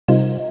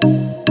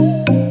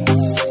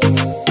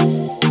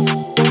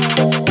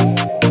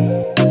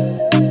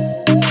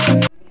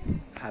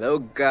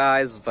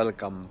guys,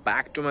 welcome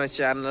back to my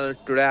channel.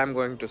 Today I'm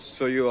going to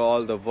show you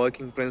all the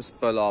working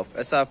principle of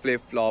SR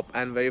FlipFlop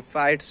and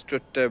verified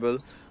TruthTable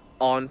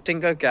on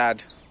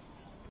Tinkercad.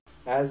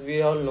 As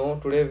we all know,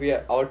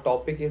 today our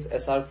topic is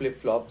SR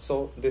FlipFlop.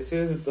 So this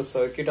is the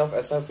circuit of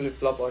SR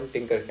FlipFlop on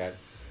Tinkercad.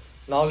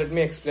 Now let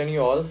me explain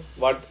you all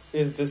what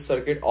is this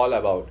circuit all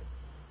about.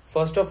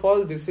 First of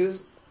all, this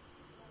is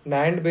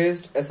NAND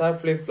based SR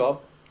FlipFlop.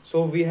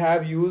 So we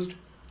have used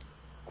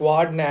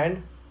quad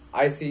NAND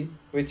IC,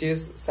 which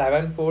is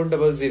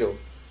 7400.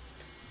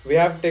 We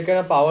have taken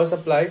a power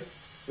supply,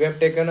 we have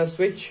taken a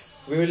switch.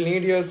 We will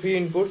need here 3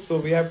 inputs, so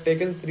we have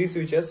taken 3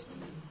 switches,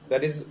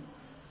 that is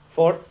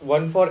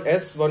one for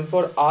S, one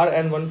for R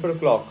and one for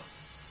clock.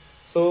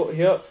 So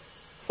here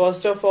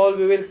first of all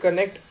we will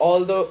connect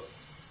all the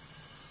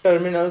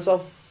terminals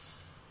of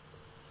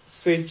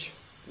switch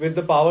with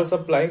the power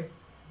supply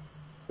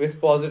with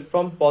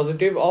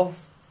positive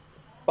of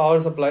power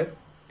supply.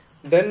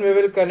 Then we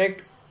will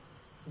connect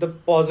the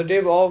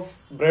positive of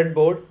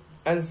breadboard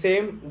and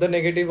same the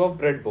negative of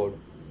breadboard.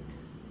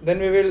 Then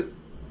we will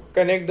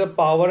connect the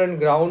power and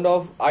ground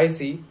of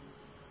IC,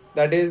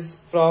 that is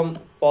from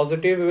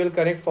positive we will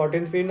connect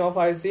 14th pin of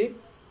IC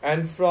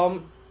and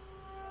from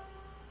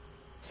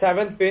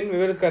 7th pin we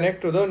will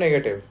connect to the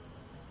negative.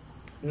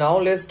 Now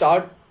let's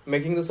start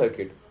making the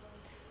circuit.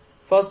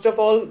 First of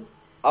all,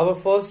 our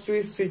first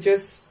 2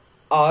 switches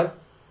are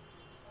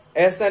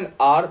S and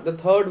R. The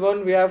third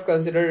one we have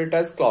considered it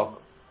as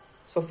clock.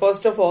 So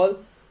first of all,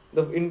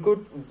 the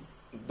input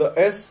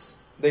S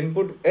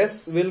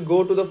will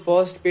go to the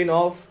first pin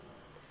of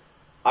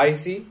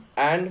IC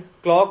and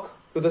clock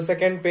to the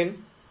second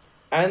pin,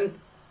 and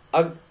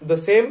the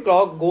same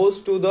clock goes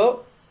to the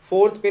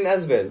 4th pin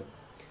as well.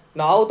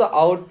 Now the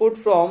output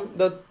from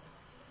the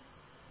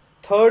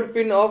 3rd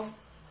pin of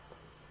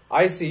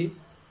IC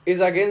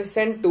is again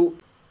sent to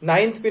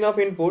 9th pin of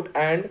input,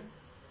 and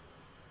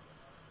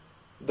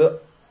the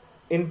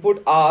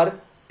input R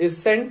is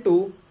sent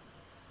to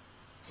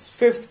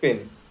 5th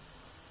pin,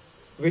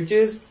 which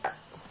is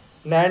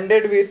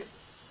NANDed with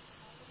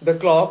the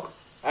clock,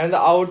 and the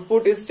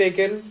output is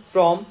taken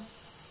from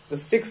the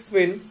 6th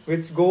pin,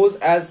 which goes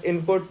as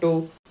input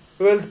to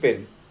 12th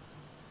pin.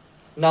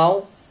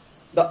 Now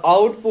the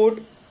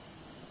output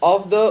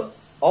of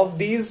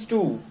these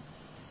two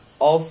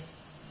of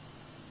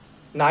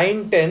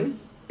 9, 10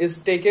 is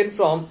taken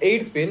from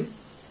 8th pin,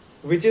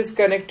 which is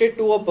connected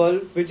to a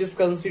bulb which is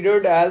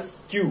considered as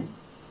Q,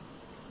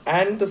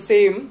 and the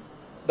same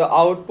the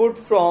output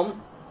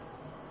from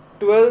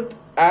 12th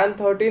and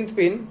 13th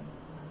pin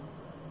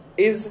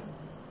is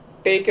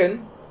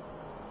taken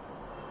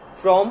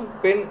from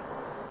pin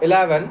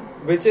 11,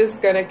 which is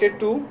connected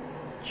to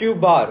Q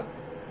bar,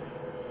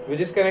 which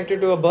is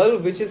connected to a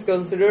bulb which is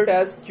considered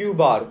as Q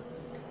bar.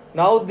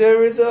 Now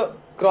there is a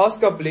cross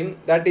coupling,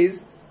 that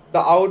is the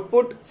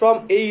output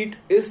from 8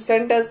 is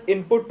sent as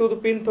input to the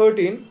pin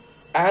 13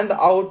 and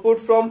the output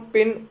from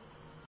pin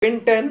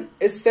 10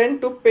 is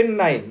sent to pin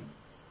 9.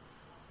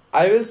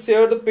 I will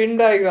share the pin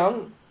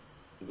diagram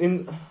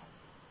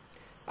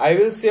I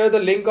will share the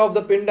link of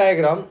the pin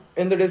diagram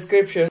in the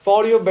description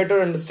for your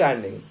better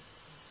understanding.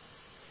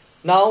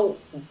 Now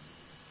you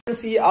can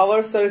see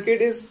our circuit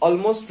is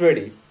almost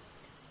ready.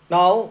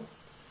 Now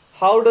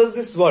how does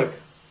this work?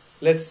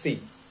 Let's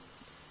see.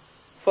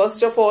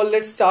 First of all,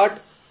 let's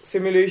start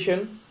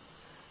simulation.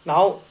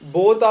 Now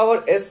both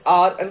our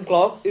SR and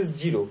clock is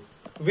 0.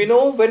 We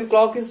know when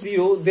clock is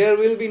 0 there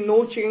will be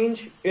no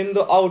change in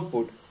the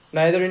output,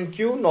 neither in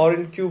Q nor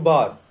in Q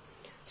bar.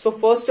 So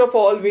first of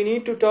all we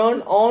need to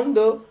turn on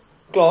the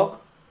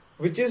clock,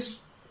 which is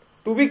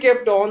to be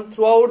kept on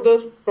throughout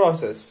the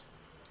process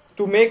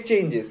to make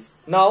changes.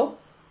 Now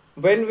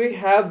when we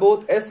have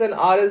both S and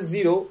R as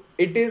 0,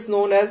 it is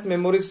known as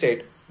memory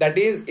state, that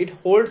is it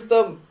holds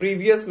the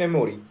previous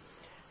memory.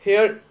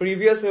 Here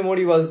previous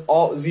memory was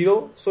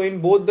 0, so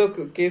in both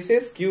the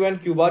cases Q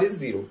and Q bar is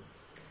 0.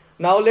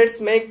 Now let's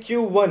make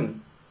Q1.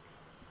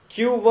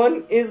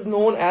 Q1 is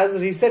known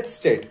as reset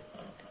state.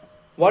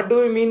 What do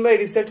we mean by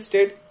reset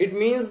state? It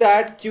means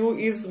that Q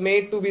is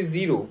made to be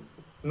 0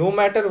 no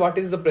matter what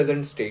is the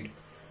present state,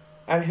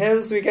 and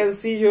hence we can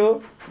see here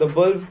the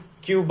bulb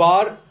Q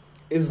bar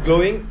is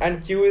glowing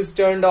and Q is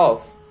turned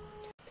off.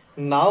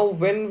 Now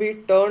when we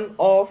turn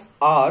off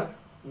R,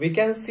 we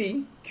can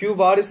see Q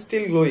bar is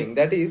still glowing,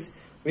 that is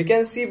we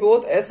can see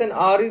both S and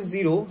R is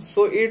 0,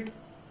 so it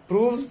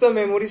proves the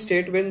memory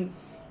state. When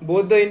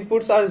both the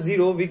inputs are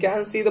 0, we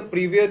can see the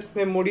previous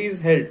memory is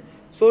held,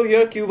 so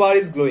here Q bar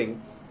is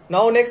glowing.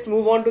 Now next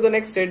move on to the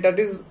next state, that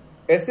is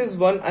S is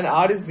 1 and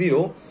R is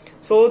 0,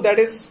 so that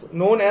is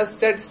known as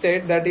set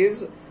state, that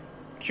is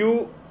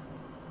Q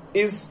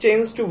is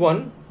changed to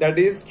 1, that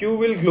is Q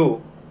will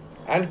glow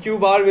and Q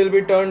bar will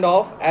be turned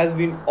off, as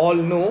we all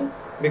know,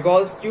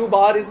 because Q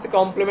bar is the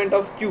complement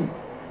of Q.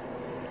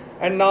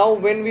 And now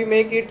when we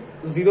make it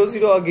 0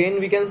 0 again,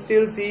 we can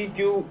still see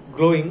Q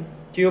glowing,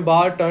 Q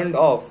bar turned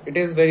off. It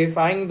is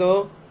verifying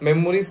the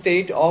memory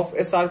state of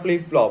SR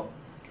flip-flop.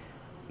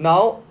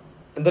 Now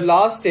the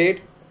last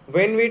state,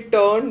 when we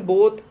turn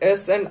both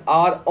S and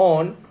R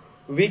on,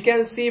 we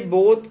can see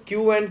both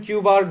Q and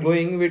Q bar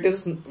glowing,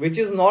 which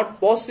is not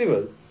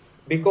possible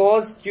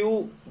because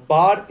Q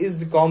bar is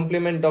the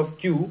complement of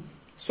Q,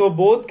 so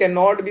both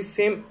cannot be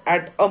same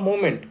at a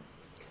moment.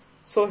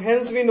 So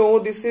hence we know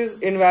this is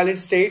invalid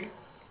state.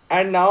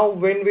 And now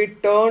when we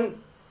turn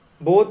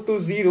both to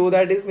 0,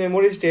 that is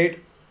memory state,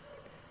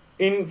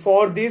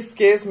 for this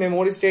case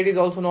memory state is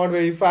also not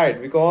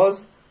verified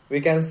because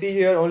we can see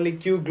here only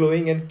Q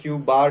glowing and Q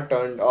bar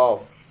turned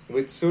off,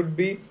 which should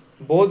be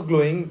both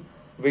glowing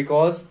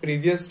because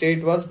previous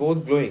state was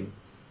both glowing.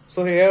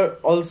 So here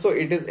also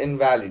it is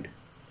invalid.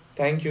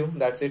 Thank you.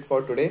 That's it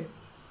for today.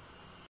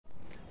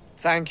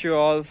 Thank you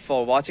all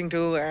for watching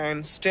till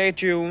and stay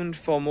tuned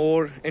for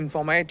more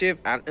informative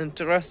and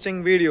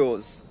interesting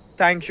videos.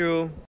 Thank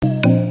you.